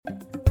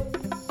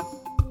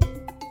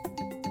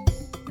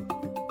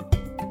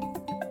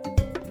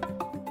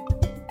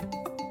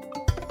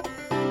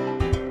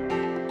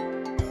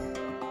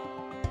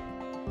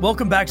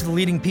Welcome back to the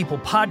Leading People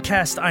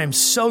podcast. I am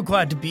so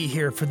glad to be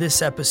here for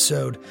this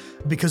episode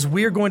because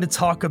we are going to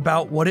talk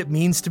about what it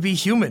means to be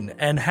human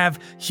and have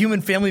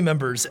human family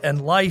members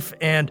and life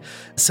and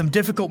some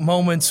difficult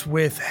moments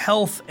with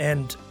health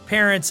and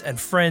parents and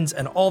friends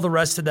and all the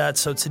rest of that.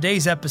 So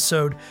today's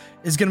episode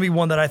is going to be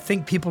one that I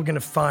think people are going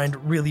to find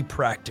really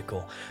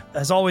practical.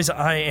 As always,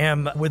 I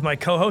am with my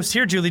co-host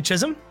here, Julie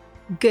Chisholm.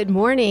 Good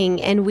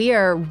morning. And we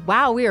are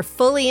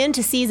fully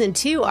into season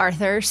 2,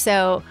 Arthur.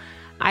 So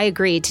I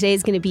agree.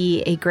 Today's going to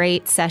be a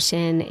great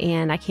session,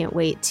 and I can't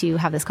wait to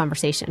have this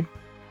conversation.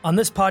 On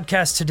this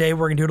podcast today,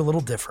 we're going to do it a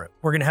little different.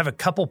 We're going to have a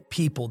couple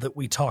people that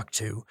we talk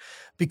to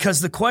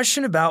because the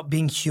question about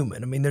being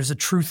human, there's a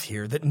truth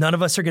here that none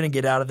of us are going to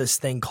get out of this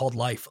thing called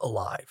life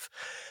alive.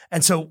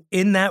 And so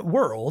in that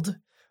world,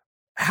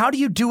 how do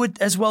you do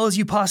it as well as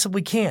you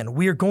possibly can?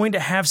 We are going to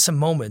have some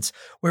moments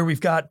where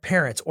we've got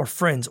parents or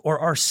friends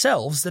or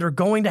ourselves that are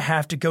going to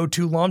have to go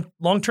to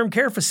long-term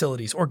care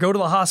facilities or go to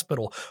the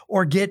hospital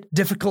or get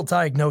difficult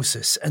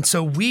diagnosis. And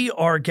so we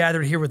are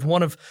gathered here with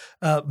one of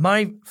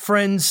my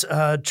friends,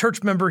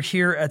 church member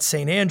here at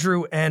St.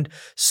 Andrew, and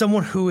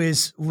someone who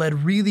is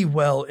led really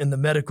well in the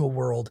medical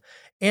world.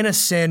 Anna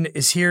Tseng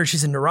is here.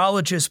 She's a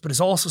neurologist, but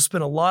has also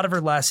spent a lot of her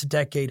last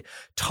decade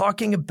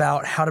talking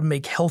about how to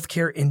make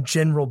healthcare in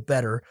general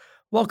better.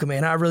 Welcome,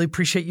 Anna. I really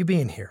appreciate you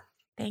being here.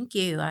 Thank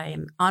you. I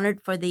am honored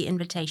for the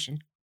invitation.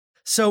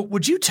 So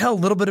would you tell a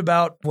little bit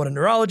about what a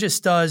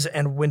neurologist does,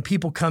 and when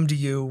people come to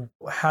you,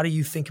 how do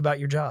you think about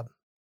your job?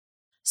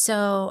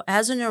 So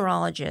as a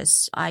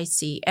neurologist, I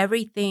see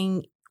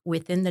everything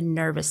within the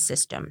nervous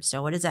system.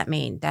 So what does that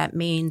mean? That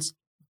means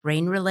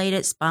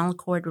brain-related, spinal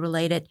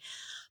cord-related,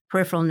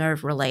 peripheral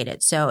nerve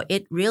related. So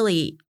it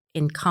really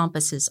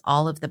encompasses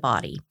all of the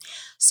body.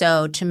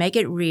 So to make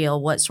it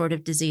real, what sort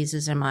of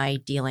diseases am I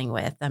dealing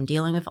with? I'm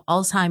dealing with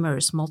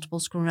Alzheimer's, multiple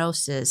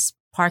sclerosis,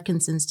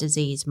 Parkinson's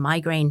disease,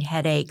 migraine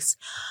headaches,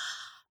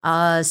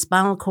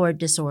 spinal cord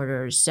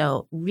disorders.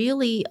 So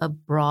really a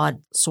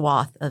broad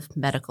swath of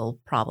medical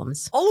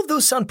problems. All of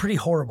those sound pretty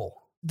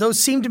horrible.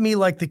 Those seem to me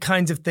like the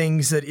kinds of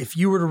things that if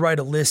you were to write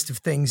a list of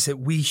things that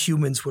we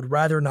humans would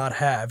rather not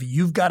have,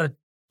 you've got to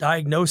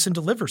diagnose and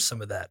deliver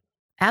some of that.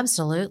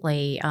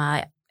 Absolutely.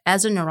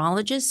 As a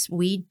neurologist,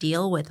 we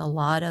deal with a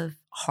lot of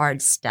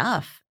hard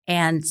stuff.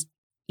 And,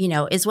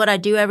 it's what I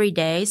do every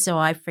day. So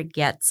I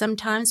forget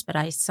sometimes, but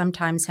I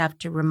sometimes have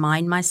to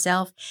remind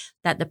myself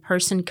that the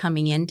person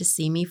coming in to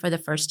see me for the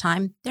first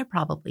time, they're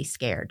probably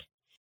scared.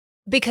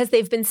 Because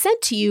they've been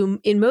sent to you,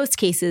 in most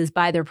cases,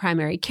 by their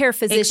primary care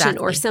physician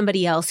or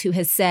somebody else who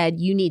has said,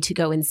 you need to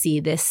go and see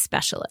this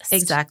specialist.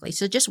 Exactly.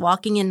 So just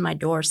walking in my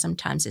door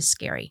sometimes is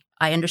scary.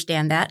 I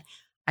understand that.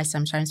 I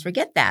sometimes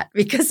forget that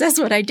because that's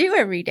what I do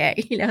every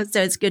day,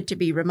 so it's good to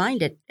be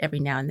reminded every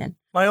now and then.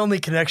 My only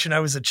connection,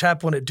 I was a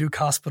chaplain at Duke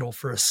Hospital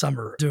for a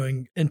summer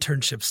doing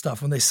internship stuff.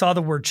 When they saw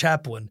the word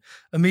chaplain,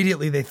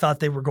 immediately they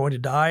thought they were going to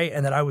die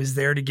and that I was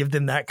there to give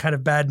them that kind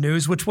of bad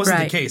news, which wasn't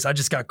the case. I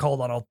just got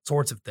called on all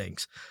sorts of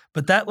things.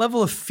 But that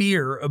level of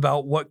fear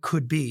about what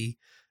could be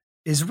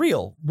is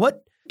real.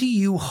 What do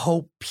you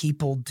hope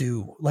people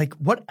do? Like,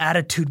 what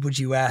attitude would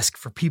you ask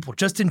for people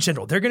just in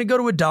general? They're going to go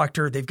to a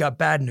doctor, they've got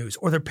bad news,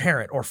 or their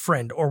parent or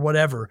friend or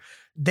whatever.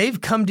 They've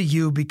come to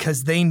you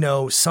because they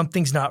know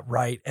something's not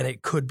right and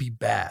it could be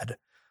bad.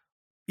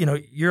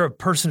 You're a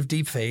person of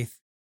deep faith.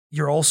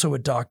 You're also a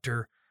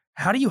doctor.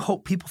 How do you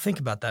hope people think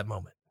about that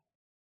moment?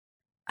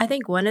 I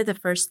think one of the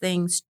first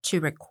things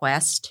to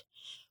request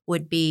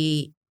would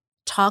be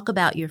talk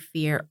about your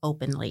fear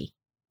openly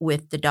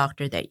with the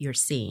doctor that you're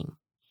seeing.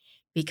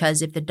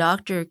 Because if the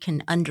doctor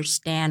can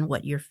understand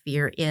what your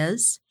fear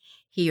is,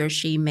 he or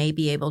she may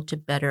be able to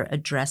better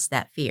address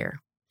that fear.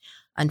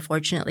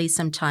 Unfortunately,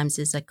 sometimes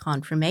it's a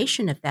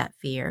confirmation of that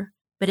fear,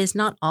 but it's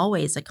not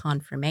always a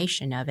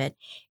confirmation of it.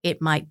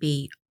 It might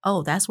be,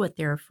 oh, that's what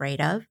they're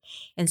afraid of.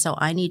 And so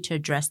I need to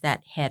address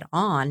that head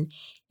on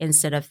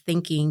instead of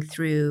thinking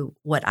through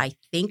what I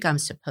think I'm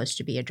supposed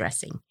to be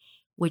addressing,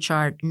 which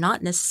are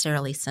not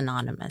necessarily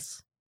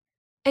synonymous.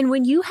 And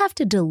when you have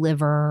to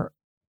deliver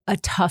a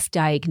tough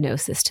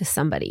diagnosis to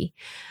somebody,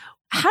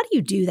 how do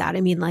you do that?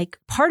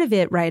 Part of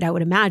it, right, I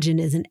would imagine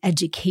is an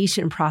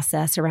education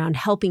process around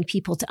helping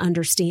people to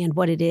understand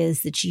what it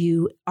is that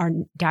you are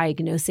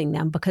diagnosing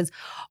them, because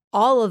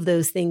all of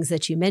those things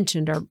that you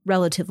mentioned are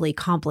relatively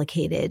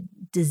complicated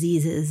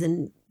diseases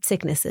and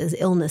sicknesses,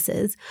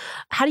 illnesses.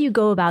 How do you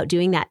go about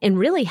doing that? And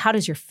really, how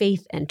does your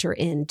faith enter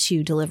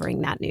into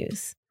delivering that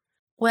news?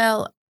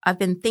 Well, I've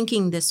been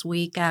thinking this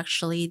week,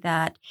 actually,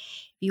 that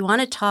if you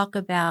want to talk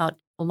about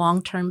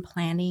long-term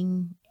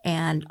planning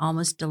and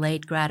almost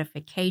delayed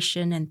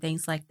gratification and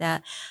things like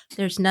that,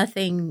 there's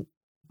nothing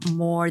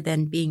more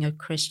than being a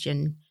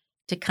Christian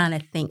to kind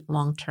of think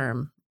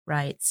long-term,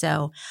 right?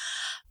 So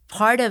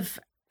part of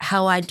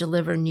how I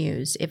deliver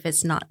news, if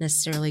it's not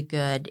necessarily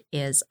good,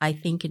 is I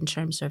think in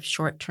terms of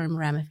short-term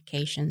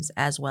ramifications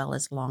as well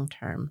as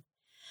long-term.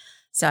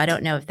 So I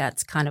don't know if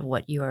that's kind of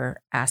what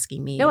you're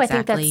asking me. No,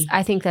 exactly.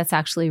 I think that's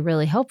actually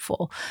really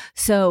helpful.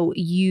 So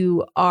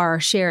you are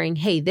sharing,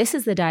 hey, this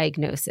is the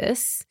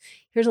diagnosis.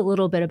 Here's a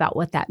little bit about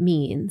what that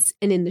means.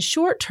 And in the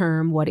short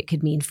term, what it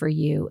could mean for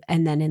you.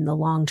 And then in the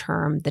long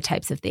term, the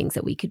types of things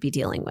that we could be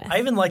dealing with. I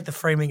even like the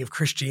framing of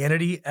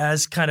Christianity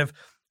as kind of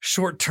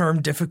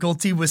short-term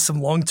difficulty with some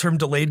long-term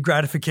delayed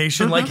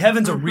gratification. Like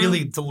heaven's a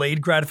really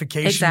delayed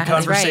gratification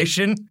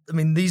conversation. Right. I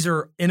mean, these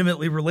are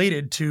intimately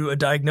related to a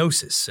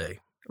diagnosis, say.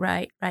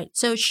 Right.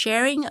 So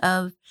sharing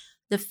of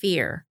the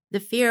fear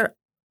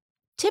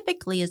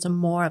typically is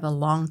more of a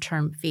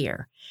long-term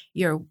fear.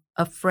 You're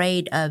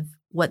afraid of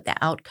what the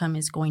outcome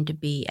is going to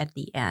be at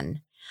the end.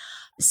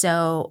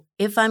 So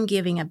if I'm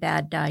giving a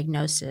bad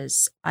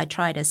diagnosis, I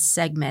try to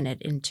segment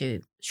it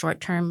into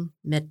short-term,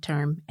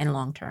 mid-term, and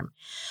long-term.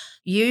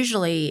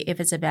 Usually, if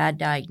it's a bad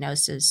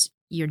diagnosis,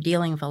 you're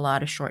dealing with a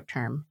lot of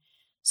short-term.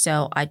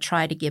 So I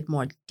try to give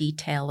more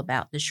detail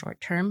about the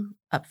short-term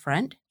up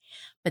front.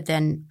 But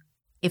then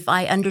if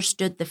I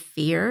understood the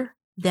fear,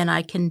 then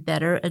I can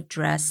better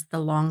address the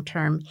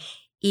long-term,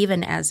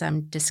 even as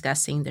I'm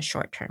discussing the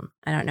short-term.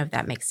 I don't know if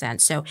that makes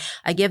sense. So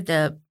I give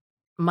the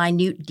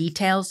minute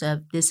details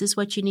of this is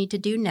what you need to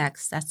do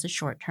next. That's the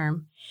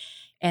short-term.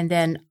 And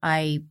then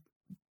I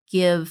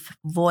give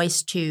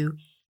voice to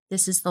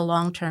this is the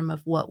long-term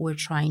of what we're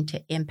trying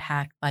to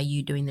impact by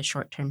you doing the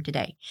short-term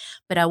today.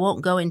 But I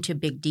won't go into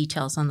big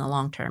details on the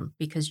long-term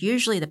because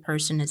usually the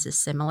person is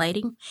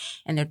assimilating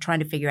and they're trying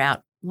to figure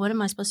out, what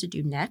am I supposed to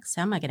do next?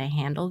 How am I going to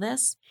handle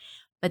this?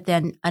 But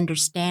then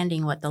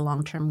understanding what the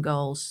long-term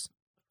goals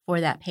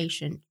for that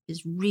patient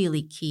is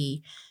really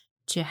key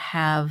to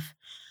have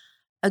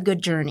a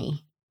good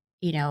journey.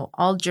 You know,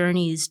 all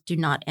journeys do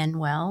not end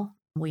well.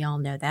 We all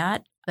know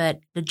that.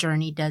 But the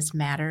journey does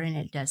matter and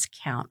it does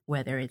count,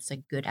 whether it's a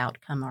good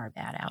outcome or a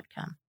bad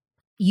outcome.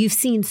 You've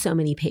seen so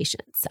many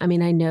patients. I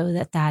mean, I know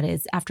that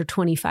is after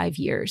 25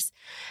 years.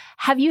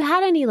 Have you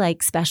had any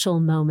like special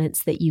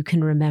moments that you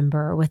can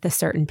remember with a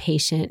certain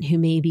patient who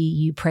maybe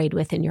you prayed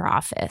with in your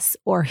office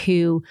or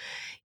who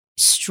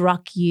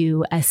struck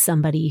you as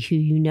somebody who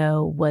you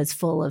know was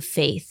full of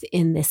faith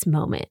in this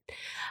moment?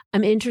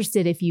 I'm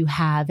interested if you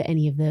have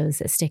any of those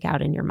that stick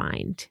out in your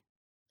mind.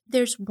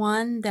 There's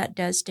one that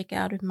does stick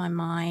out in my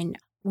mind.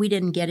 We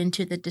didn't get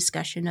into the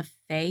discussion of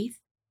faith,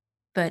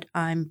 but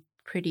I'm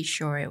pretty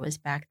sure it was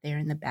back there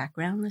in the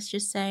background, let's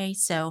just say.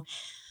 So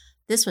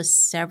this was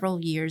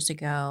several years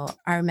ago.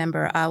 I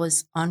remember I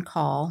was on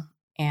call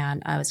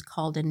and I was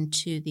called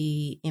into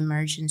the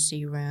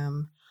emergency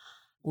room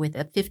with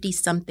a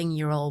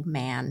 50-something-year-old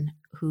man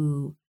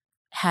who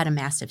had a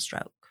massive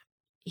stroke.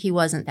 He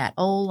wasn't that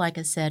old, like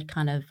I said,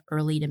 kind of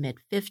early to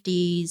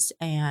mid-50s,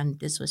 and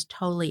this was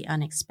totally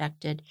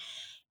unexpected.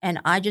 And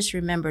I just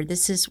remember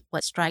this is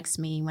what strikes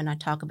me when I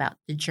talk about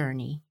the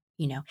journey.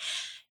 You know,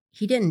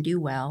 he didn't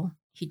do well.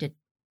 He did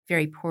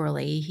very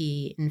poorly.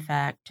 He, in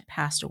fact,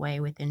 passed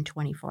away within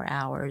 24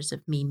 hours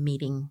of me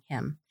meeting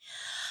him.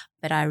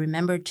 But I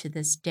remember to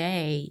this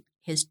day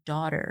his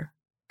daughter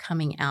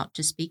coming out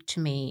to speak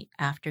to me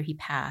after he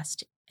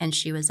passed, and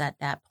she was at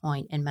that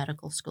point in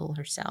medical school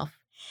herself.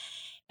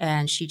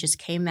 And she just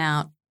came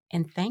out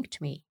and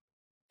thanked me.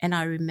 And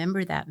I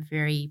remember that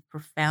very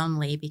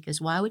profoundly because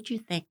why would you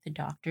thank the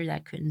doctor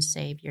that couldn't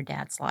save your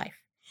dad's life?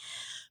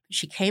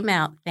 She came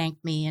out,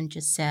 thanked me, and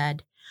just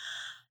said,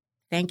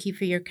 thank you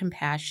for your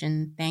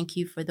compassion. Thank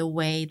you for the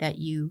way that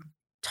you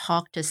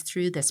talked us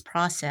through this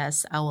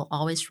process. I will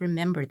always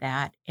remember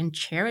that and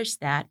cherish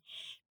that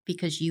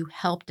because you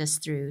helped us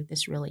through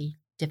this really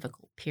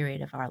difficult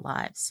period of our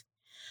lives.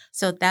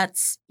 So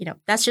that's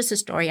just a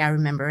story I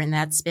remember. And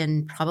that's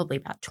been probably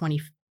about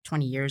 20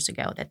 years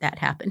ago that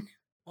happened.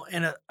 Well,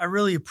 and I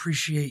really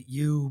appreciate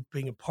you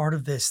being a part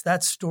of this.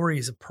 That story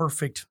is a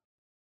perfect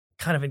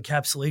kind of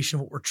encapsulation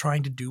of what we're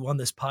trying to do on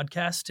this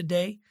podcast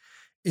today,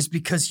 is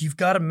because you've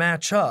got to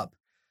match up.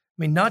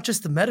 I mean, not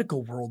just the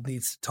medical world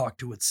needs to talk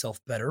to itself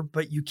better,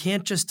 but you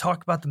can't just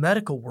talk about the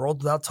medical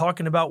world without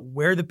talking about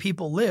where the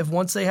people live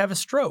once they have a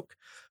stroke.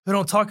 We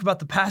don't talk about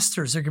the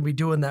pastors that are going to be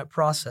doing that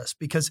process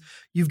because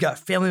you've got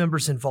family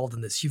members involved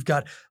in this. You've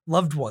got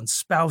loved ones,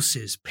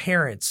 spouses,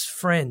 parents,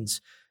 friends.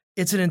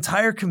 It's an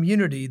entire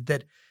community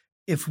that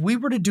if we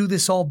were to do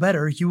this all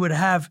better, you would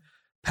have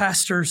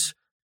pastors,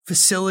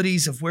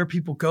 facilities of where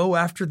people go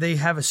after they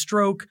have a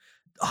stroke,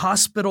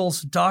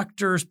 hospitals,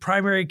 doctors,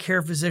 primary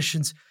care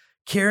physicians,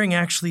 caring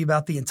actually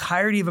about the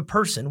entirety of a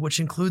person, which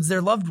includes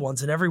their loved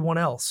ones and everyone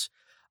else.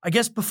 I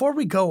guess before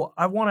we go,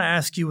 I want to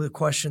ask you a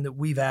question that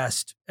we've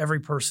asked every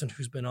person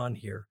who's been on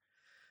here,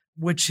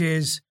 which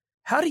is,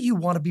 how do you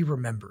want to be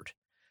remembered?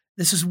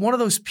 This is one of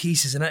those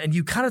pieces, and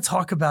you kind of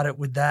talk about it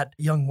with that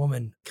young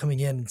woman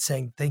coming in and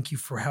saying, thank you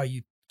for how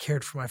you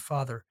cared for my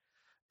father.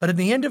 But at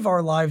the end of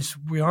our lives,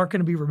 we aren't going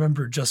to be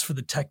remembered just for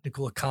the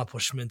technical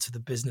accomplishments or the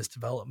business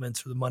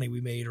developments or the money we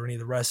made or any of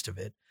the rest of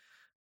it.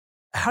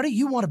 How do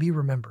you want to be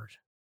remembered?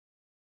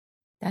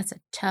 That's a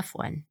tough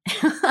one.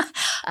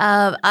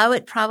 I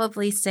would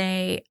probably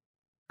say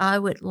I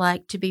would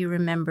like to be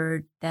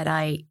remembered that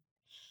I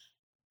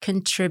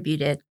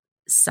contributed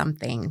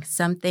something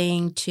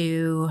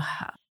to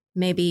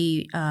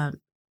maybe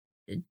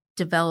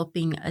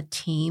developing a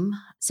team.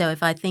 So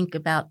if I think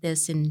about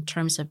this in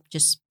terms of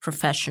just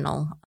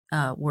professional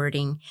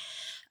wording,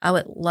 I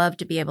would love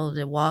to be able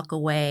to walk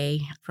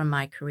away from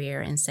my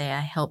career and say I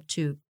helped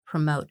to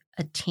promote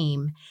a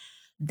team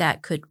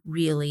that could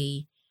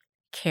really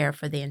care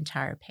for the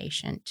entire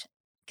patient.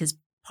 Because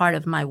part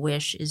of my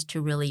wish is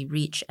to really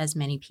reach as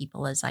many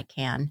people as I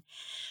can,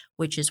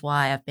 which is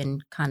why I've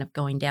been kind of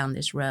going down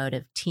this road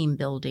of team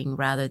building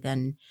rather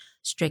than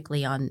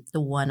strictly on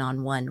the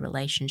one-on-one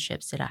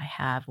relationships that I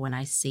have when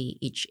I see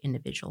each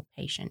individual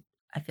patient.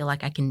 I feel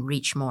like I can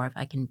reach more if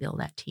I can build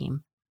that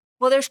team.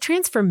 Well, there's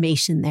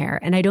transformation there.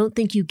 And I don't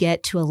think you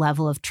get to a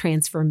level of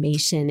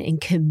transformation and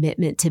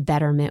commitment to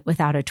betterment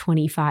without a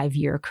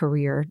 25-year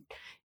career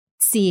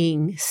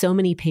seeing so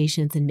many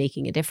patients and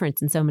making a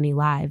difference in so many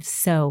lives.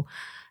 So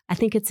I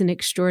think it's an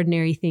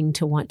extraordinary thing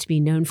to want to be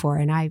known for.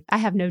 And I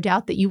have no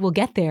doubt that you will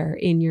get there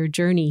in your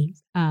journey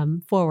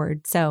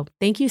forward. So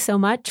thank you so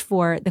much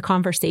for the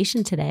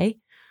conversation today.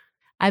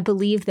 I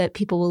believe that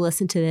people will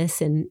listen to this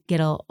and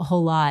get a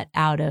whole lot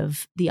out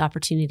of the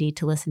opportunity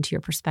to listen to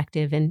your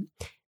perspective and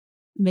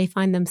may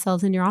find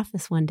themselves in your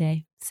office one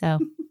day. So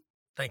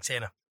thanks,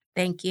 Anna.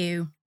 Thank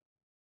you.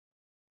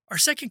 Our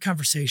second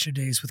conversation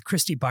today is with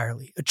Christy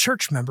Byerly, a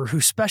church member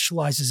who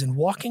specializes in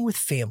walking with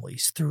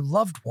families through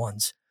loved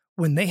ones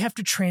when they have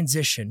to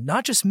transition,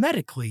 not just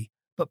medically,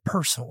 but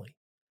personally.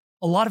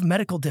 A lot of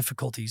medical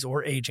difficulties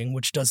or aging,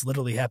 which does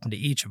literally happen to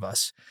each of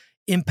us,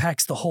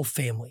 impacts the whole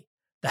family,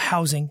 the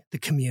housing, the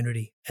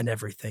community, and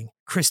everything.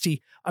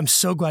 Christy, I'm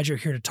so glad you're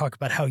here to talk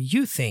about how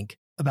you think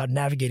about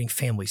navigating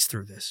families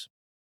through this.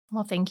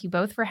 Well, thank you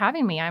both for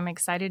having me. I'm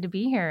excited to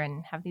be here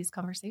and have these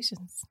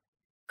conversations.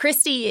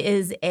 Christy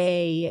is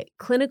a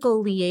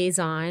clinical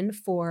liaison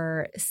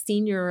for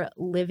senior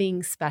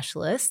living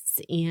specialists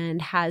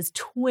and has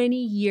 20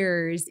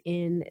 years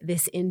in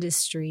this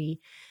industry,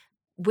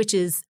 which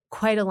is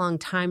quite a long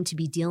time to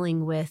be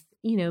dealing with,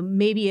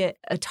 maybe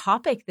a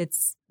topic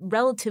that's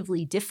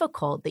relatively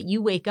difficult that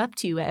you wake up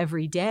to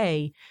every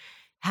day,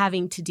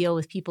 having to deal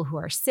with people who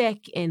are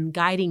sick and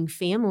guiding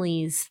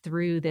families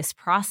through this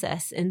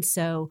process. And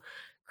so,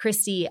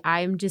 Christy,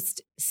 I'm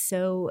just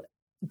so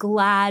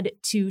glad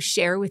to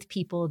share with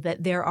people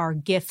that there are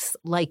gifts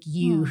like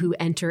you who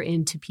enter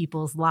into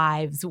people's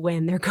lives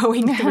when they're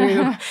going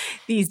through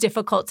these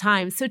difficult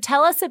times. So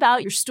tell us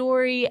about your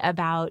story,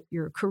 about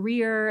your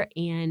career,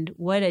 and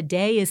what a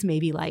day is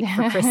maybe like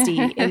for Christy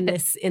in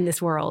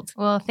this world.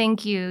 Well,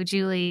 thank you,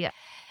 Julie.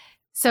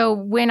 So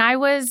when I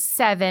was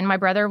 7, my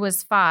brother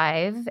was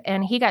 5,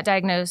 and he got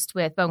diagnosed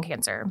with bone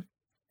cancer.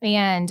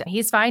 And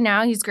he's fine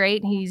now. He's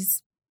great.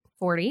 He's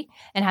 40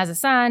 and has a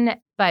son,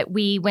 but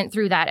we went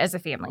through that as a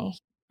family.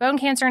 Bone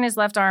cancer in his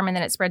left arm, and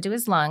then it spread to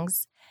his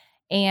lungs.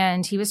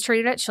 And he was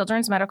treated at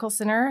Children's Medical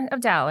Center of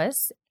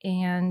Dallas.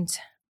 And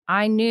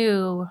I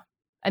knew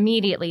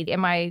immediately in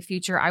my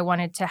future I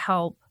wanted to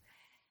help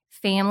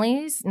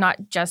families, not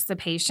just the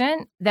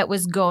patient that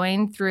was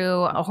going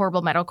through a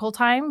horrible medical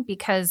time,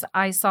 because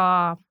I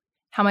saw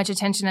how much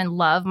attention and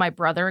love my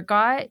brother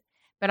got.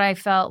 But I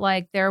felt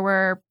like there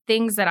were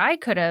things that I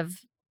could have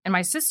and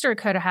my sister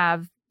could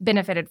have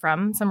benefited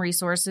from, some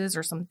resources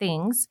or some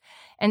things.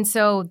 And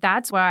so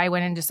that's why I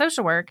went into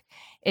social work,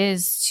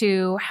 is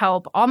to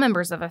help all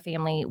members of a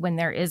family when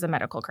there is a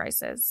medical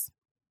crisis.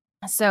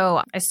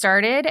 So I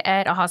started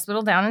at a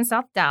hospital down in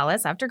South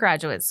Dallas after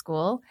graduate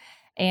school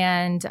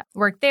and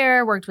worked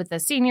there, worked with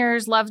the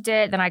seniors, loved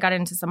it. Then I got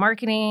into some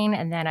marketing,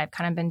 and then I've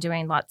kind of been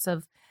doing lots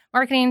of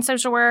marketing,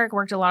 social work,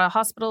 worked a lot of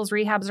hospitals,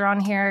 rehabs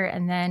around here.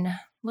 And then a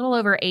little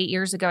over 8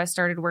 years ago, I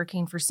started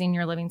working for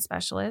Senior Living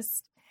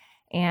Specialist.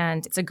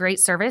 And it's a great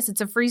service.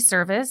 It's a free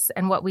service.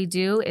 And what we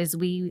do is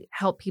we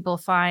help people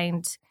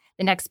find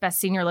the next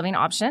best senior living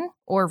option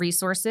or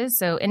resources.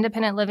 So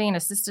independent living,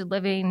 assisted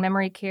living,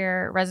 memory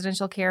care,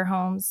 residential care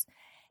homes,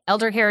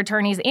 elder care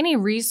attorneys, any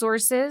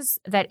resources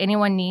that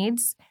anyone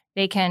needs,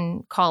 they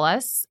can call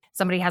us.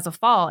 Somebody has a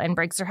fall and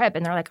breaks their hip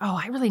and they're like, oh,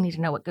 I really need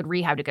to know what good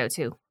rehab to go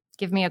to.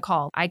 Give me a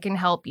call. I can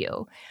help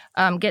you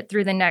get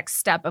through the next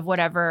step of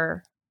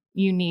whatever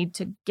you need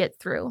to get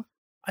through.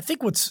 I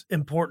think what's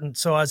important,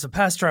 so as a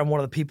pastor, I'm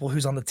one of the people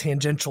who's on the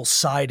tangential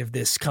side of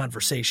this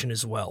conversation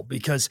as well,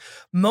 because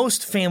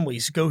most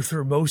families go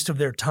through most of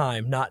their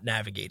time not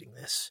navigating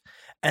this.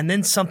 And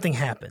then something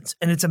happens.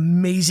 And it's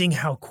amazing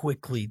how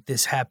quickly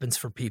this happens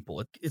for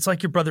people. It's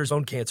like your brother's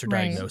own cancer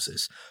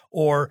diagnosis,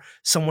 or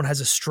someone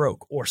has a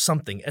stroke or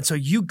something. And so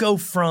you go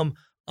from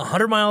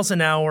 100 miles an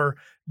hour,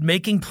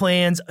 making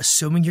plans,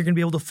 assuming you're going to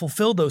be able to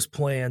fulfill those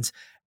plans,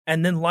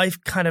 and then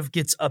life kind of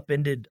gets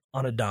upended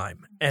on a dime.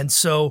 And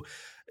so,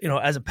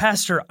 as a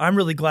pastor, I'm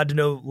really glad to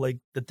know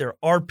that there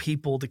are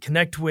people to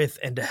connect with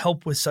and to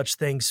help with such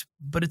things.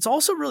 But it's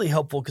also really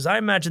helpful because I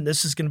imagine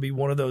this is going to be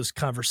one of those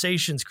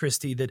conversations,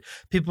 Christy, that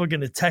people are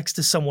going to text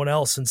to someone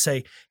else and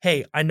say,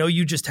 hey, I know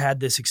you just had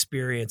this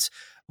experience.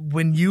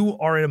 When you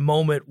are in a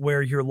moment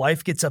where your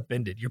life gets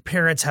upended, your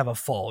parents have a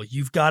fall,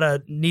 you've got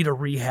to need a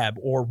rehab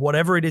or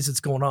whatever it is that's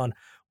going on,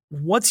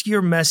 What's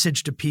your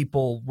message to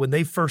people when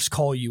they first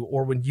call you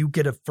or when you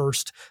get a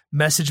first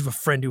message of a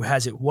friend who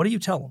has it? What do you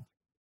tell them?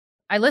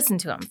 I listen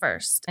to them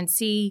first and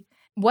see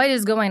what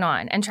is going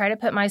on and try to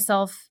put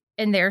myself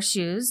in their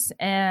shoes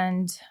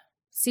and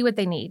see what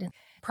they need.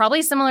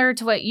 Probably similar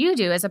to what you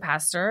do as a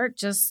pastor,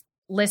 just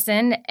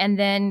listen and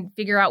then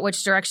figure out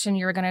which direction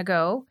you're going to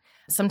go.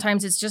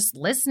 Sometimes it's just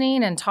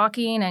listening and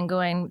talking and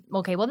going,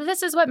 okay, well,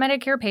 this is what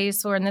Medicare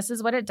pays for and this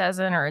is what it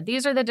doesn't, or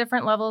these are the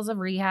different levels of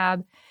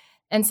rehab.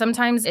 And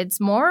sometimes it's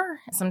more.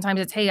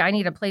 Sometimes it's, hey, I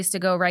need a place to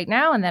go right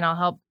now, and then I'll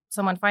help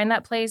someone find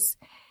that place.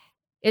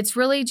 It's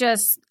really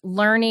just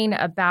learning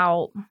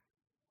about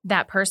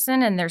that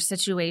person and their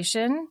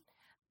situation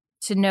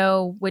to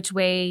know which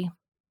way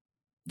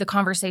the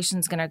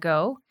conversation's going to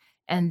go,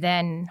 and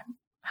then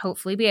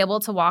hopefully be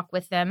able to walk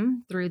with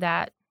them through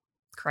that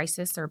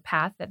crisis or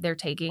path that they're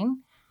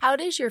taking. How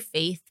does your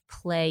faith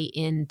play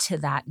into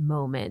that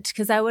moment?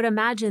 Because I would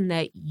imagine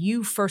that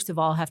you, first of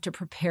all, have to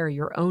prepare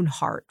your own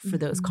heart for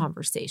those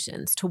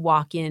conversations to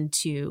walk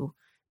into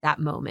that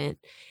moment.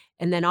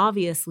 And then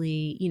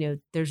obviously,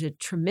 there's a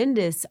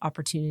tremendous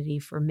opportunity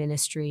for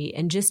ministry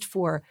and just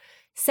for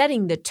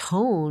setting the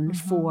tone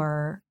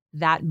for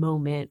that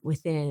moment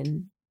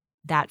within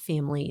that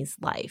family's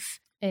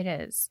life. It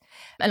is.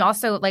 And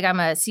also, I'm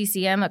a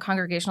CCM, a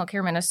congregational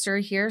care minister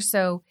here.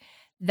 So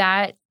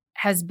that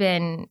has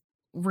been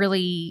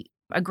really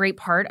a great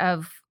part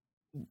of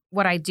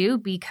what I do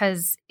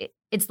because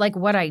it's like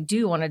what I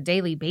do on a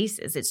daily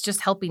basis. It's just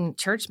helping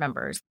church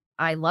members.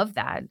 I love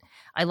that.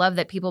 I love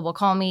that people will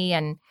call me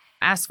and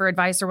ask for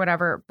advice or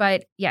whatever.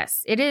 But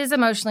yes, it is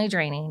emotionally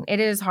draining. It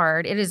is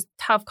hard. It is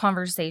tough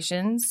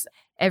conversations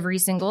every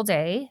single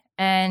day.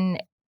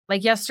 And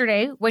like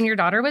yesterday, when your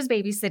daughter was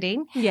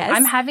babysitting,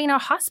 I'm having a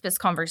hospice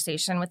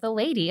conversation with a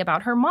lady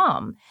about her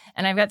mom.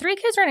 And I've got 3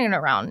 kids running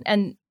around.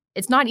 And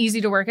it's not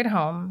easy to work at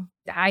home.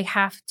 I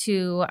have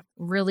to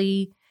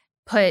really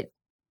put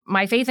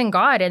my faith in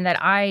God and that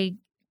I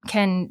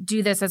can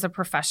do this as a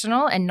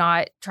professional and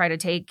not try to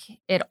take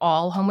it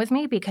all home with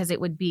me because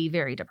it would be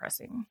very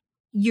depressing.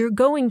 You're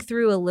going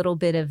through a little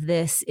bit of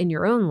this in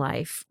your own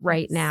life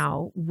right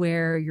now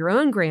where your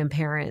own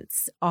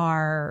grandparents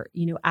are,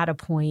 at a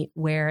point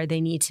where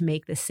they need to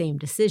make the same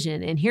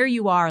decision. And here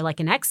you are like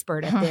an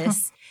expert at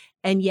this.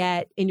 And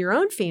yet in your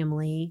own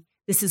family,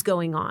 this is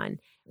going on.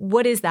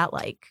 What is that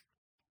like?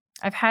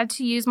 I've had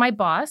to use my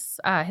boss,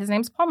 his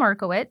name's Paul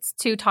Markowitz,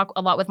 to talk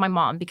a lot with my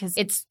mom because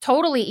it's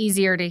totally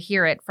easier to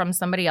hear it from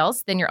somebody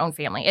else than your own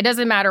family. It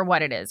doesn't matter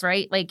what it is,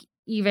 right? Like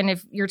even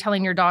if you're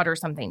telling your daughter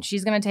something,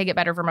 she's going to take it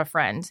better from a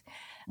friend.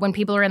 When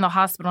people are in the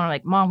hospital and are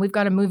like, Mom, we've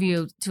got to move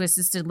you to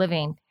assisted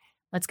living.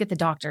 Let's get the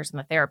doctors and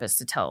the therapists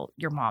to tell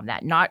your mom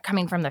that, not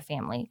coming from the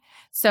family.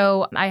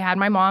 So I had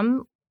my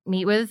mom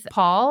meet with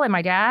Paul and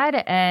my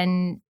dad,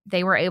 and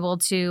they were able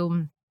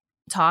to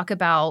talk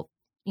about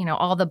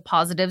all the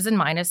positives and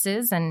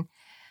minuses. And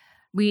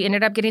we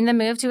ended up getting them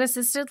moved to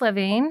assisted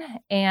living.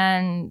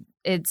 And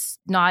it's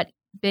not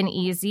been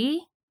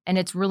easy. And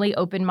it's really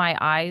opened my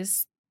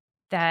eyes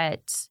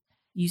that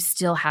you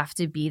still have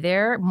to be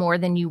there more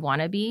than you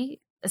want to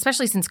be,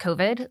 especially since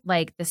COVID,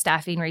 like the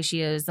staffing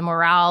ratios, the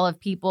morale of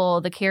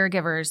people, the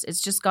caregivers, it's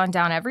just gone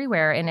down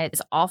everywhere. And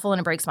it's awful. And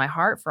it breaks my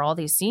heart for all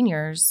these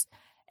seniors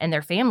and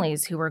their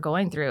families who are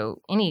going through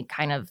any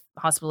kind of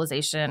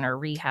hospitalization or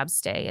rehab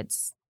stay.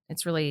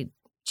 It's really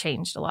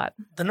changed a lot.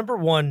 The number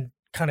one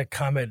kind of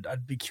comment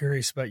I'd be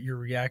curious about your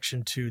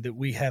reaction to that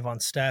we have on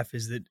staff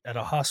is that at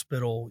a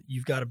hospital,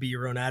 you've got to be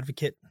your own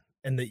advocate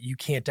and that you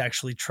can't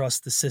actually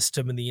trust the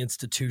system and the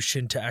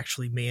institution to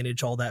actually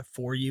manage all that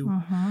for you.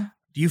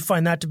 Do you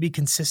find that to be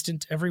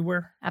consistent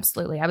everywhere?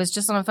 Absolutely. I was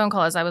just on a phone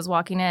call as I was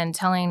walking in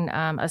telling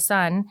a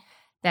son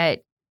that,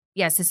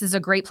 yes, this is a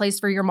great place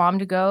for your mom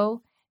to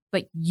go,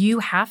 but you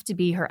have to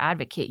be her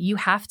advocate. You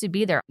have to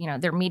be there.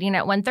 They're meeting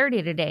at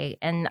 1:30 today,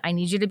 and I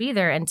need you to be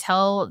there and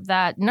tell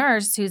that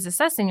nurse who's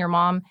assessing your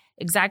mom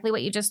exactly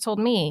what you just told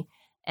me.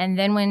 And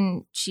then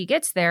when she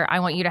gets there, I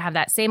want you to have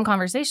that same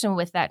conversation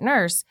with that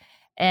nurse.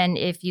 And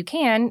if you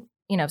can,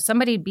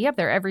 somebody be up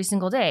there every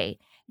single day.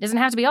 It doesn't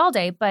have to be all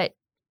day, but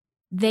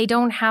they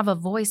don't have a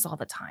voice all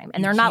the time,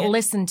 and they're not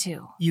listened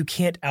to. You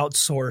can't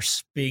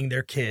outsource being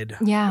their kid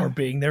or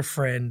being their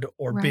friend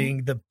or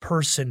being the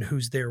person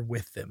who's there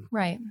with them.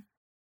 Right.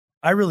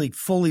 I really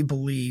fully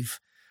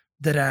believe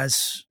that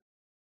as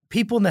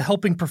people in the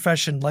helping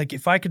profession, like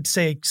if I could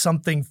say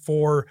something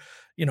for,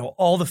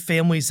 all the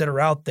families that are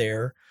out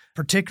there,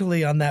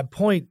 particularly on that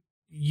point,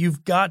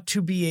 you've got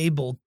to be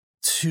able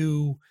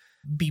to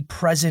be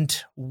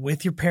present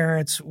with your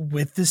parents,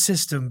 with the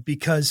system,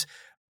 because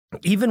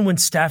even when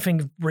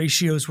staffing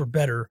ratios were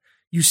better,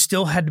 you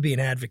still had to be an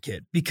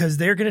advocate because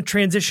they're going to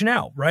transition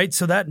out, right?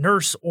 So that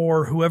nurse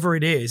or whoever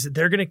it is,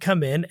 they're going to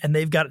come in and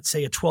they've got,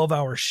 say, a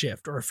 12-hour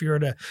shift, or if you're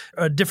at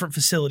a different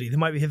facility, they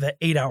might have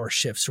 8-hour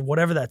shifts or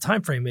whatever that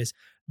time frame is.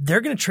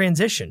 They're going to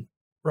transition,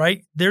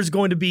 right? There's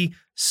going to be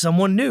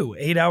someone new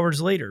 8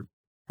 hours later.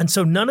 And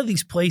so none of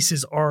these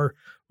places are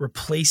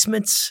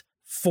replacements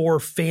for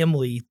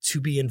family to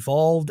be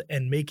involved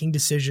and making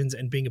decisions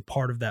and being a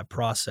part of that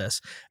process.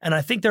 And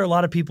I think there are a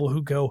lot of people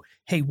who go,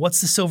 hey, what's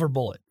the silver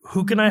bullet?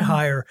 Who can I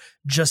hire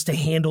just to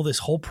handle this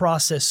whole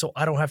process so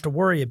I don't have to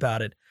worry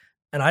about it?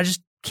 And I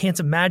just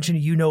can't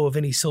imagine of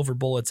any silver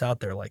bullets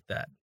out there like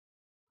that.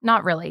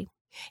 Not really.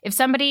 If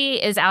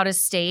somebody is out of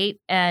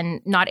state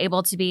and not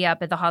able to be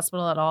up at the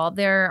hospital at all,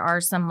 there are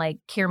some like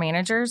care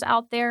managers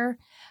out there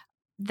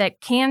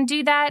that can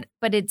do that,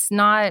 but it's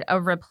not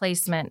a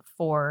replacement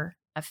for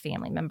a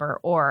family member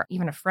or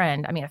even a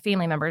friend. I mean, a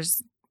family member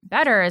is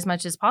better as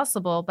much as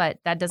possible, but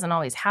that doesn't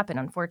always happen,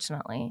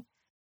 unfortunately.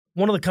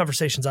 One of the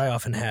conversations I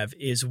often have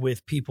is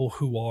with people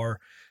who are,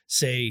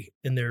 say,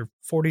 in their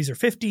 40s or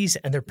 50s,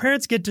 and their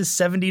parents get to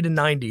 70 to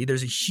 90.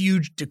 There's a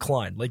huge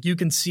decline. Like you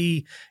can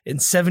see in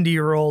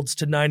 70-year-olds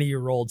to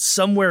 90-year-olds,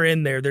 somewhere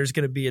in there, there's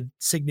going to be a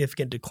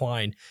significant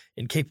decline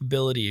in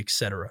capability, et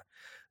cetera.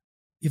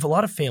 You have a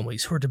lot of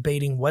families who are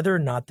debating whether or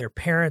not their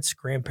parents,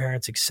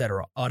 grandparents, et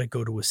cetera, ought to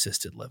go to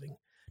assisted living.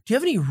 Do you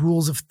have any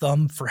rules of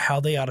thumb for how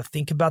they ought to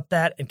think about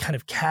that and kind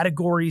of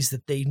categories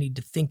that they need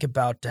to think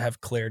about to have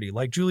clarity?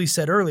 Like Julie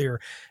said earlier,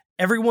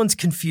 everyone's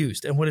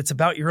confused. And when it's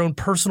about your own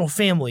personal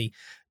family,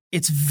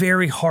 it's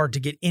very hard to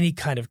get any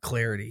kind of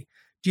clarity.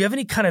 Do you have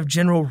any kind of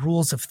general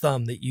rules of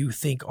thumb that you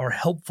think are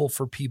helpful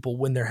for people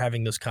when they're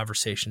having those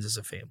conversations as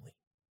a family?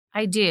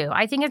 I do.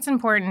 I think it's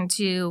important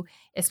to,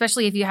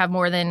 especially if you have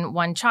more than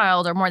one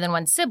child or more than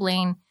one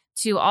sibling,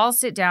 to all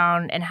sit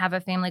down and have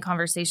a family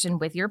conversation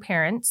with your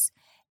parents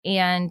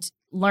and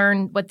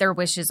learn what their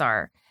wishes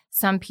are.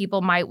 Some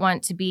people might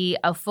want to be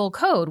a full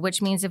code,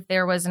 which means if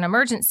there was an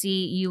emergency,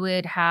 you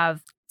would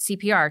have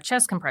CPR,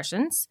 chest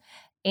compressions,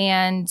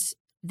 and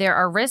there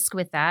are risks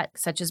with that,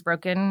 such as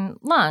broken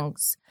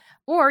lungs.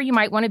 Or you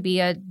might want to be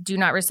a do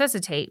not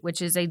resuscitate,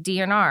 which is a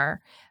DNR,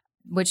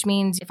 which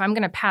means if I'm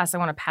going to pass, I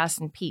want to pass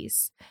in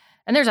peace.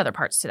 And there's other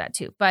parts to that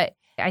too. But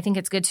I think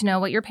it's good to know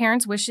what your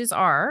parents' wishes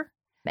are.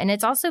 And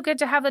it's also good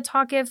to have the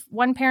talk if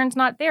one parent's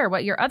not there,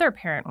 what your other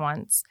parent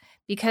wants,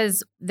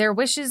 because their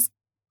wishes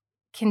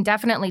can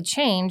definitely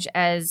change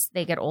as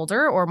they get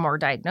older or more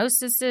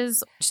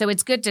diagnoses. So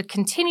it's good to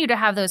continue to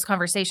have those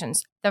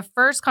conversations. The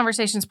first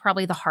conversation is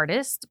probably the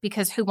hardest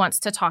because who wants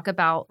to talk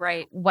about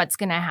what's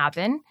going to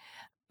happen?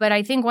 But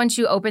I think once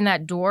you open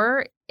that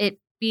door, it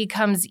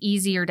becomes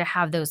easier to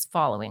have those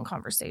following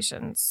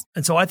conversations.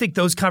 And so I think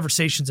those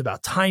conversations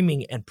about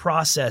timing and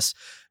process,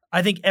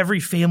 I think every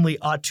family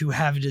ought to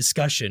have a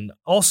discussion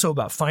also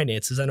about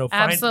finances. I know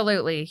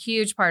absolutely.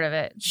 Huge part of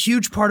it.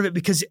 Huge part of it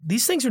because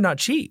these things are not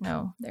cheap.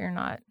 No, they're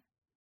not.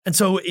 And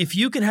so if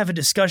you can have a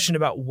discussion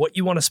about what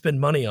you want to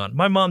spend money on.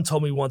 My mom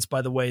told me once,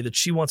 by the way, that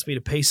she wants me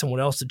to pay someone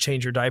else to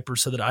change her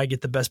diapers so that I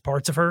get the best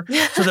parts of her,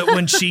 so that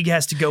when she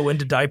has to go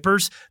into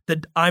diapers,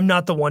 that I'm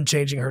not the one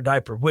changing her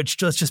diaper,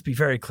 which let's just be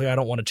very clear. I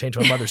don't want to change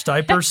my mother's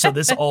diapers. So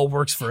this all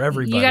works for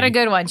everybody. You got a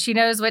good one. She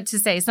knows what to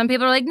say. Some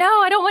people are like, no,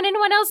 I don't want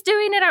anyone else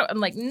doing it. I'm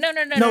like, no.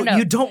 No,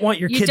 you don't want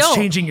your kids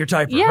changing your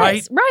diaper,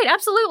 right? Right,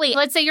 absolutely.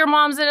 Let's say your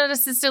mom's in an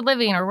assisted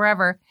living or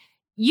wherever.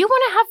 You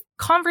want to have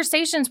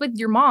conversations with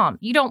your mom.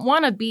 You don't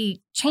want to be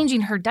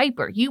changing her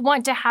diaper. You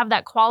want to have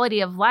that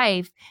quality of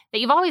life that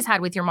you've always had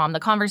with your mom, the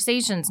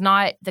conversations,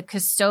 not the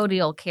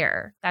custodial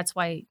care. That's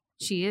why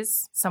she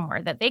is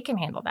somewhere that they can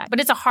handle that. But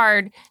it's a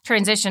hard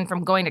transition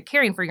from going to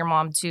caring for your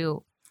mom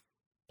to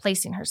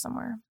placing her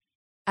somewhere.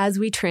 As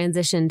we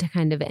transition to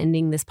kind of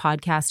ending this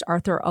podcast,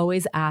 Arthur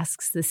always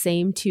asks the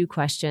same two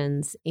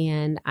questions,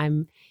 and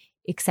I'm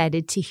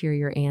excited to hear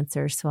your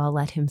answers, so I'll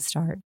let him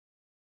start.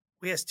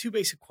 We asked two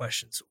basic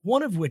questions,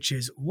 one of which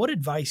is, what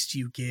advice do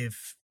you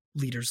give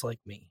leaders like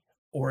me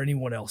or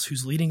anyone else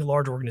who's leading a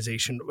large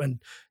organization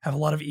and have a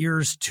lot of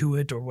ears to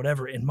it or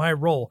whatever in my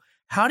role?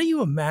 How do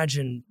you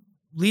imagine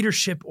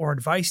leadership or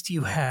advice do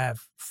you have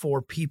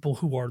for people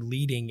who are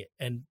leading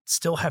and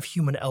still have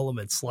human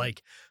elements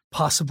like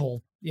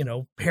possible,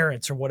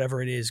 parents or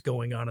whatever it is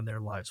going on in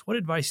their lives? What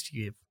advice do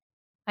you give?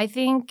 I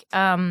think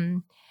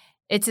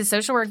it's a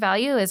social work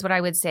value is what I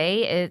would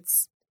say.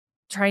 It's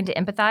trying to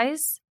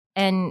empathize.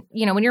 And,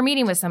 when you're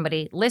meeting with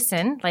somebody,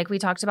 listen, like we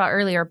talked about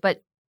earlier,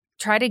 but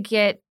try to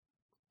get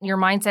your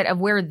mindset of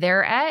where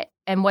they're at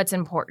and what's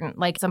important.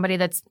 Like somebody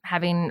that's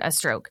having a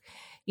stroke,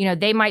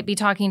 they might be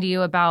talking to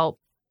you about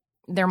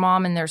their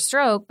mom and their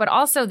stroke, but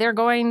also they're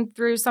going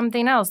through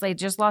something else. They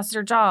just lost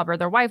their job or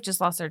their wife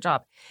just lost their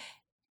job.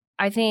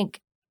 I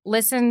think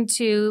listen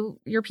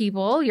to your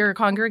people, your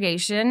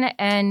congregation,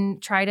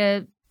 and try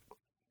to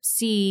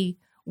see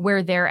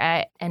where they're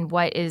at and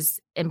what is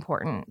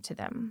important to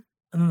them.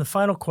 And then the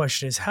final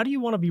question is, how do you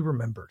want to be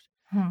remembered?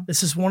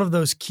 This is one of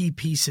those key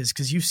pieces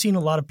because you've seen a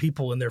lot of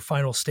people in their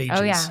final stages.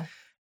 Oh, yeah.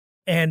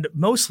 And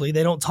mostly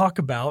they don't talk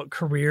about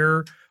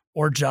career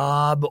or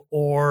job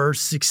or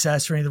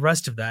success or any of the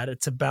rest of that.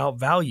 It's about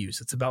values.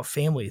 It's about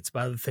family. It's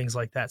about other things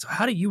like that. So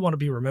how do you want to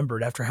be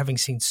remembered after having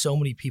seen so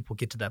many people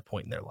get to that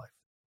point in their life?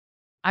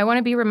 I want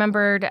to be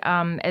remembered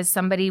as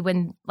somebody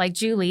like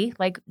Julie,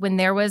 when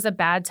there was a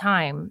bad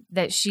time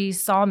that she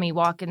saw me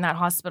walk in that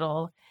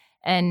hospital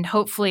and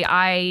hopefully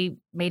I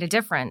made a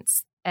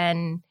difference.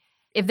 And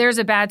if there's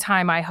a bad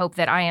time, I hope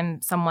that I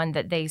am someone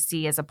that they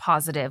see as a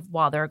positive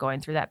while they're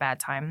going through that bad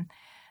time.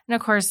 And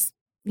of course,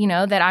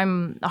 that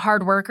I'm a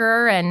hard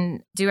worker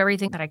and do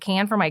everything that I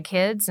can for my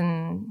kids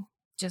and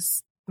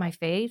just my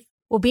faith.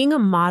 Well, being a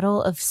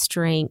model of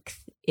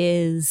strength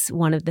is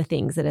one of the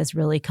things that has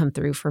really come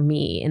through for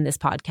me in this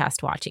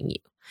podcast watching you.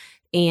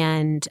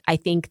 And I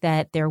think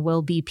that there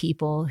will be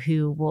people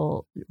who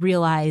will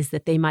realize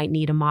that they might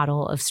need a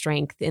model of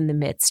strength in the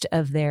midst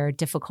of their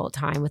difficult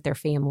time with their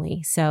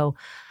family. So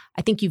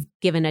I think you've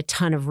given a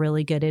ton of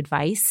really good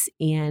advice.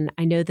 And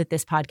I know that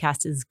this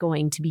podcast is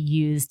going to be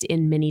used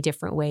in many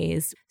different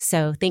ways.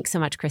 So thanks so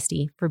much,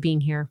 Christy, for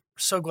being here.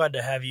 So glad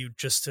to have you.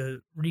 Just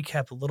to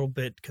recap a little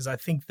bit, because I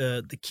think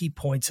the key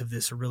points of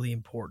this are really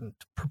important.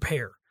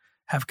 Prepare.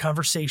 Have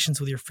conversations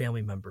with your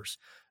family members.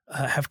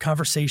 Have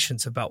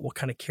conversations about what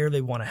kind of care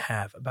they want to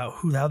have, about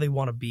how they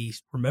want to be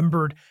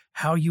remembered,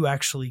 how you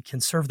actually can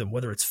serve them,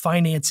 whether it's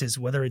finances,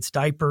 whether it's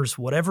diapers,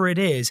 whatever it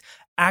is,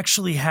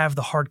 actually have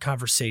the hard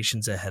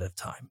conversations ahead of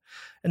time.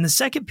 And the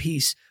second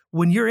piece,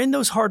 when you're in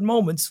those hard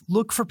moments,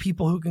 look for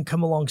people who can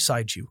come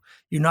alongside you.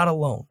 You're not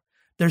alone.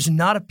 There's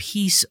not a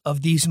piece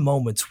of these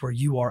moments where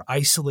you are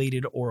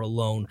isolated or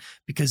alone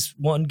because,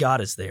 one, God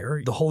is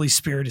there. The Holy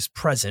Spirit is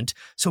present.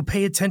 So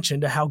pay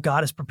attention to how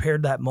God has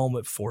prepared that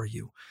moment for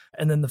you.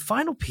 And then the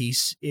final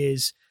piece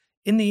is,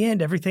 in the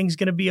end, everything's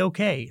going to be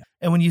okay.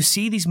 And when you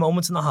see these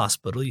moments in the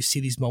hospital, you see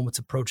these moments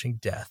approaching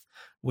death,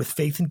 with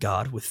faith in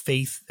God, with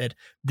faith that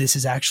this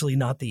is actually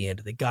not the end,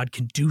 that God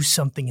can do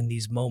something in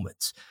these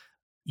moments,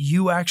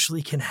 you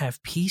actually can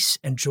have peace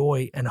and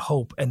joy and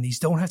hope. And these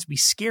don't have to be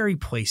scary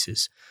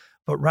places,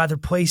 but rather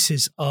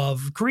places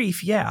of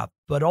grief, yeah,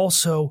 but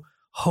also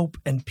hope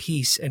and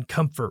peace and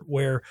comfort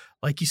where,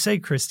 like you say,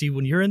 Christy,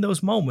 when you're in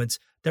those moments,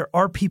 there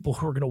are people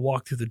who are going to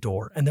walk through the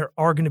door and there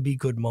are going to be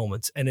good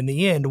moments. And in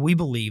the end, we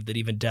believe that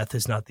even death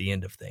is not the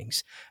end of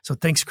things. So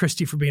thanks,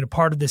 Christy, for being a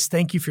part of this.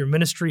 Thank you for your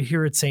ministry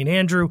here at St.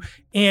 Andrew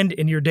and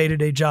in your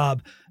day-to-day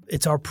job.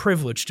 It's our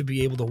privilege to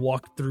be able to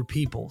walk through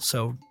people.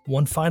 So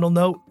one final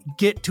note,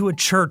 get to a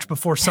church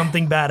before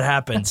something bad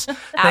happens.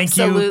 Thank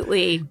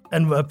Absolutely. you.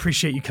 And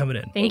appreciate you coming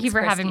in. Thank you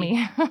for having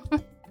me.